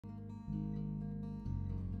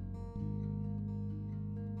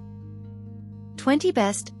20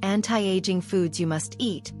 Best Anti-Aging Foods You Must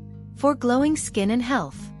Eat for Glowing Skin and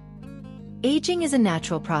Health. Aging is a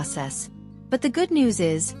natural process, but the good news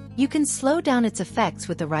is, you can slow down its effects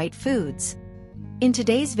with the right foods. In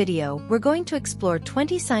today's video, we're going to explore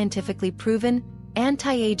 20 scientifically proven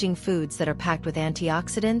anti-aging foods that are packed with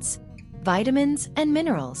antioxidants, vitamins, and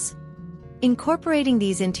minerals. Incorporating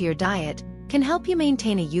these into your diet can help you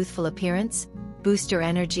maintain a youthful appearance, boost your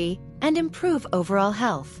energy, and improve overall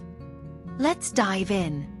health. Let's dive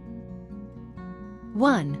in.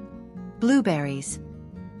 1. Blueberries.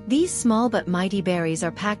 These small but mighty berries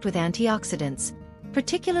are packed with antioxidants,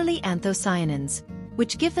 particularly anthocyanins,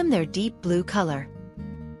 which give them their deep blue color.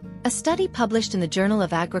 A study published in the Journal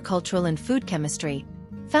of Agricultural and Food Chemistry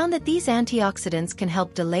found that these antioxidants can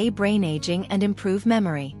help delay brain aging and improve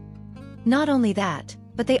memory. Not only that,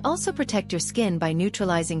 but they also protect your skin by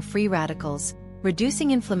neutralizing free radicals, reducing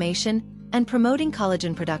inflammation, and promoting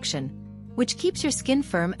collagen production, which keeps your skin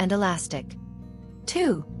firm and elastic.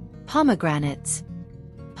 2. Pomegranates.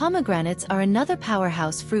 Pomegranates are another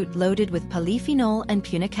powerhouse fruit loaded with polyphenol and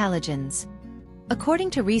punicalagins.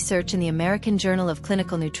 According to research in the American Journal of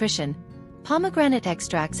Clinical Nutrition, pomegranate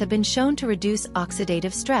extracts have been shown to reduce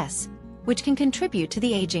oxidative stress, which can contribute to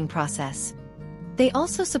the aging process. They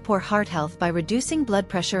also support heart health by reducing blood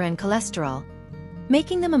pressure and cholesterol,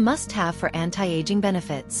 making them a must-have for anti-aging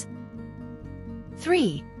benefits.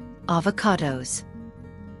 3. Avocados.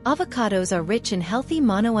 Avocados are rich in healthy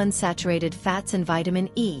monounsaturated fats and vitamin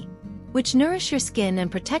E, which nourish your skin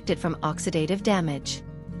and protect it from oxidative damage.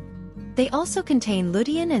 They also contain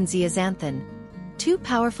lutein and zeaxanthin, two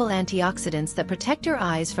powerful antioxidants that protect your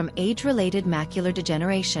eyes from age-related macular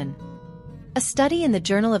degeneration. A study in the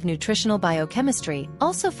Journal of Nutritional Biochemistry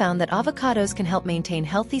also found that avocados can help maintain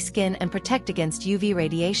healthy skin and protect against UV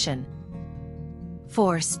radiation.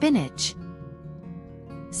 4. Spinach.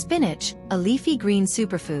 Spinach, a leafy green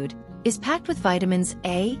superfood, is packed with vitamins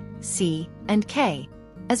A, C, and K,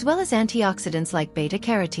 as well as antioxidants like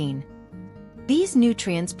beta-carotene. These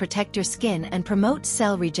nutrients protect your skin and promote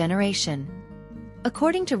cell regeneration.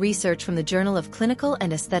 According to research from the Journal of Clinical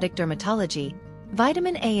and Aesthetic Dermatology,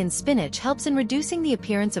 vitamin A in spinach helps in reducing the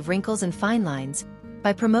appearance of wrinkles and fine lines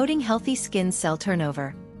by promoting healthy skin cell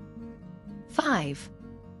turnover. 5.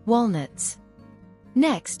 Walnuts.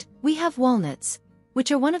 Next, we have walnuts, which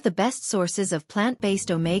are one of the best sources of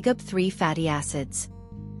plant-based omega-3 fatty acids.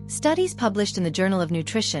 Studies published in the Journal of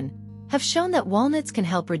Nutrition have shown that walnuts can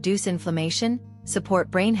help reduce inflammation, support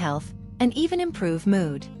brain health, and even improve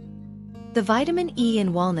mood. The vitamin E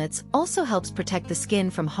in walnuts also helps protect the skin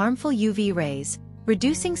from harmful UV rays,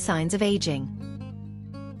 reducing signs of aging.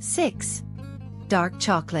 6. Dark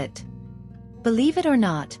chocolate. Believe it or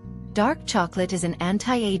not, dark chocolate is an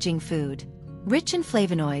anti-aging food. Rich in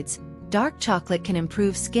flavonoids, dark chocolate can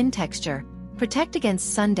improve skin texture, protect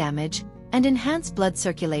against sun damage, and enhance blood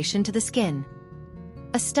circulation to the skin.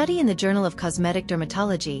 A study in the Journal of Cosmetic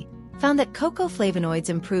Dermatology found that cocoa flavonoids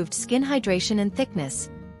improved skin hydration and thickness,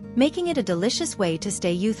 making it a delicious way to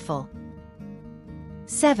stay youthful.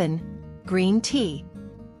 7. Green tea.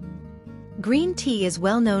 Green tea is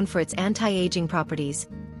well known for its anti-aging properties,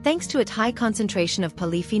 thanks to its high concentration of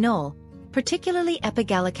polyphenol, particularly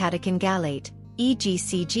epigallocatechin gallate,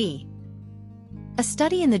 EGCG. A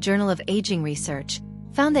study in the Journal of Aging Research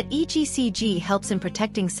found that EGCG helps in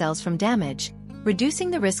protecting cells from damage,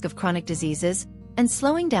 reducing the risk of chronic diseases, and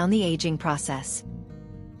slowing down the aging process.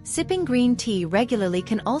 Sipping green tea regularly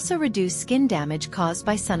can also reduce skin damage caused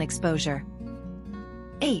by sun exposure.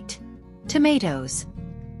 8. Tomatoes.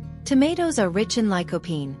 Tomatoes are rich in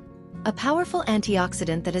lycopene, a powerful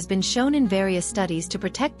antioxidant that has been shown in various studies to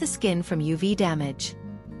protect the skin from UV damage.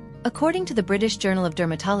 According to the British Journal of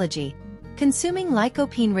Dermatology, consuming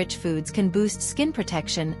lycopene-rich foods can boost skin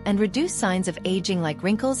protection and reduce signs of aging like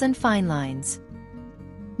wrinkles and fine lines.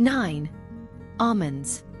 9.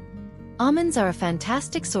 Almonds. Almonds are a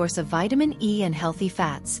fantastic source of vitamin E and healthy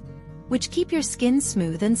fats, which keep your skin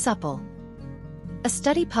smooth and supple. A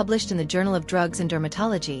study published in the Journal of Drugs and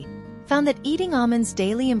Dermatology found that eating almonds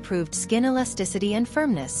daily improved skin elasticity and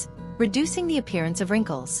firmness, reducing the appearance of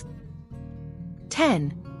wrinkles.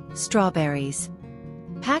 10. Strawberries.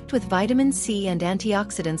 Packed with vitamin C and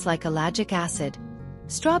antioxidants like ellagic acid,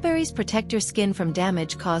 strawberries protect your skin from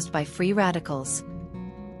damage caused by free radicals.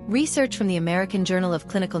 Research from the American Journal of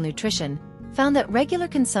Clinical Nutrition found that regular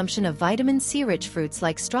consumption of vitamin C-rich fruits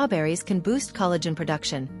like strawberries can boost collagen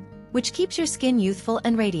production, which keeps your skin youthful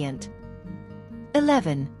and radiant.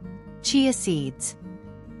 11. Chia seeds.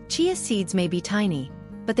 Chia seeds may be tiny,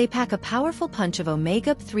 but they pack a powerful punch of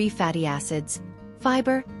omega-3 fatty acids,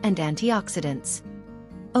 fiber, and antioxidants.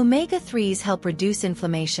 Omega-3s help reduce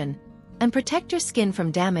inflammation, and protect your skin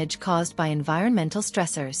from damage caused by environmental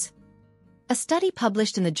stressors. A study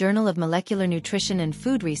published in the Journal of Molecular Nutrition and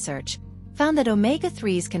Food Research found that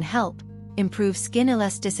omega-3s can help improve skin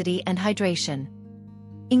elasticity and hydration.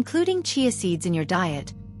 Including chia seeds in your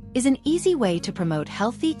diet is an easy way to promote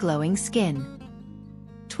healthy, glowing skin.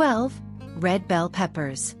 12. Red bell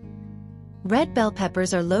peppers. Red bell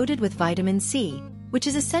peppers are loaded with vitamin C, which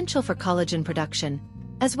is essential for collagen production,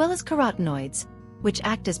 as well as carotenoids, which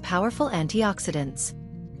act as powerful antioxidants.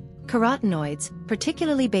 Carotenoids,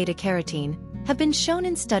 particularly beta-carotene, have been shown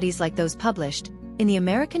in studies like those published in the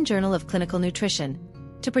American Journal of Clinical Nutrition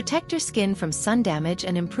to protect your skin from sun damage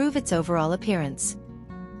and improve its overall appearance.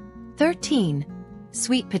 13.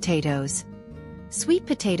 Sweet potatoes. Sweet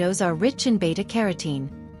potatoes are rich in beta-carotene,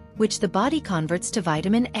 which the body converts to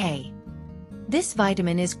vitamin A. This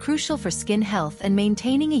vitamin is crucial for skin health and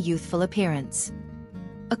maintaining a youthful appearance.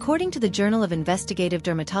 According to the Journal of Investigative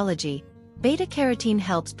Dermatology, beta-carotene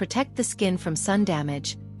helps protect the skin from sun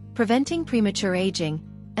damage, preventing premature aging,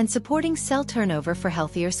 and supporting cell turnover for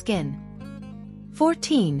healthier skin.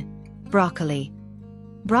 14. Broccoli.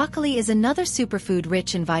 Broccoli is another superfood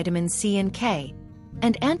rich in vitamins C and K,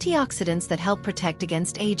 and antioxidants that help protect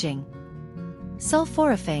against aging.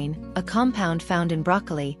 Sulforaphane, a compound found in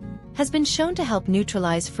broccoli, has been shown to help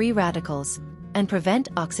neutralize free radicals and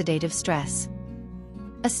prevent oxidative stress.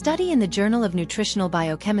 A study in the Journal of Nutritional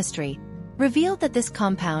Biochemistry revealed that this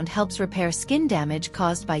compound helps repair skin damage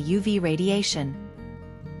caused by UV radiation.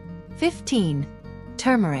 15.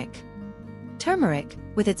 Turmeric. Turmeric,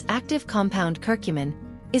 with its active compound curcumin,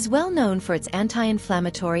 is well known for its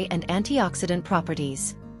anti-inflammatory and antioxidant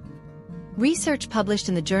properties. Research published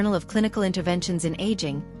in the Journal of Clinical Interventions in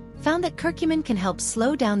Aging found that curcumin can help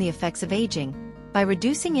slow down the effects of aging by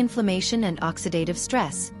reducing inflammation and oxidative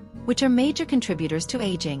stress, which are major contributors to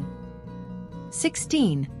aging.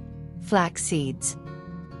 16. Flax seeds.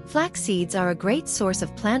 Flax seeds are a great source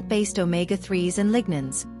of plant-based omega-3s and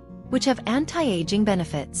lignans, which have anti-aging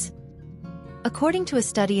benefits. According to a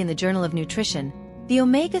study in the Journal of Nutrition, the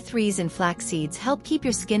omega-3s in flax seeds help keep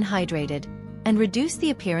your skin hydrated and reduce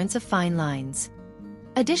the appearance of fine lines.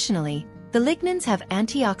 Additionally, the lignans have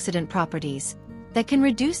antioxidant properties that can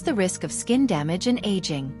reduce the risk of skin damage and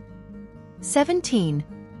aging. 17.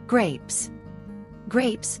 Grapes.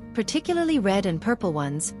 Grapes, particularly red and purple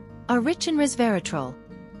ones, are rich in resveratrol,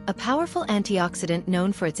 a powerful antioxidant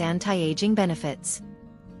known for its anti-aging benefits.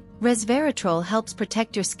 Resveratrol helps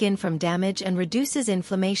protect your skin from damage and reduces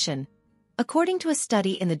inflammation, according to a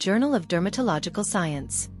study in the Journal of Dermatological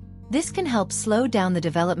Science. This can help slow down the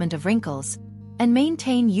development of wrinkles and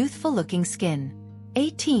maintain youthful-looking skin.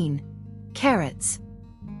 18. Carrots.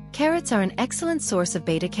 Carrots are an excellent source of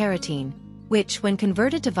beta-carotene, which, when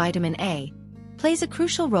converted to vitamin A, plays a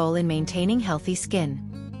crucial role in maintaining healthy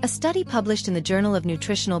skin. A study published in the Journal of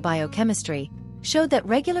Nutritional Biochemistry showed that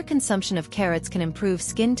regular consumption of carrots can improve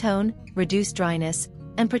skin tone, reduce dryness,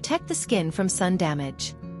 and protect the skin from sun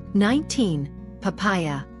damage. 19.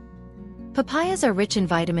 Papaya. Papayas are rich in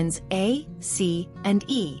vitamins A, C, and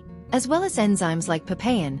E, as well as enzymes like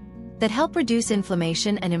papain, that help reduce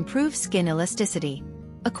inflammation and improve skin elasticity.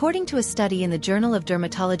 According to a study in the Journal of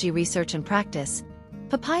Dermatology Research and Practice,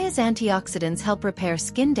 papaya's antioxidants help repair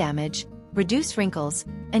skin damage, reduce wrinkles,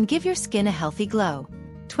 and give your skin a healthy glow.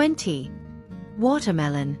 20.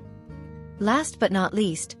 Watermelon. Last but not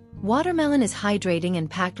least, watermelon is hydrating and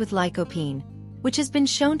packed with lycopene, which has been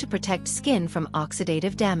shown to protect skin from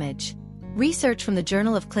oxidative damage. Research from the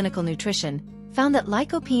Journal of Clinical Nutrition found that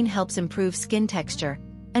lycopene helps improve skin texture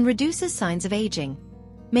and reduces signs of aging,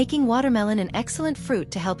 making watermelon an excellent fruit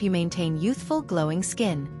to help you maintain youthful, glowing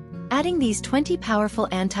skin. Adding these 20 powerful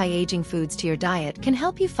anti-aging foods to your diet can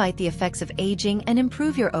help you fight the effects of aging and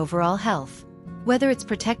improve your overall health. Whether it's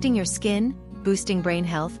protecting your skin, boosting brain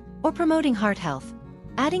health, or promoting heart health,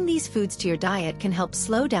 adding these foods to your diet can help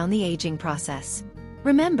slow down the aging process.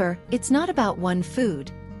 Remember, it's not about one food.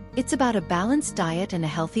 It's about a balanced diet and a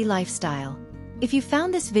healthy lifestyle. If you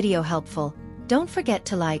found this video helpful, don't forget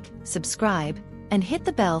to like, subscribe, and hit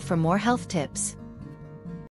the bell for more health tips.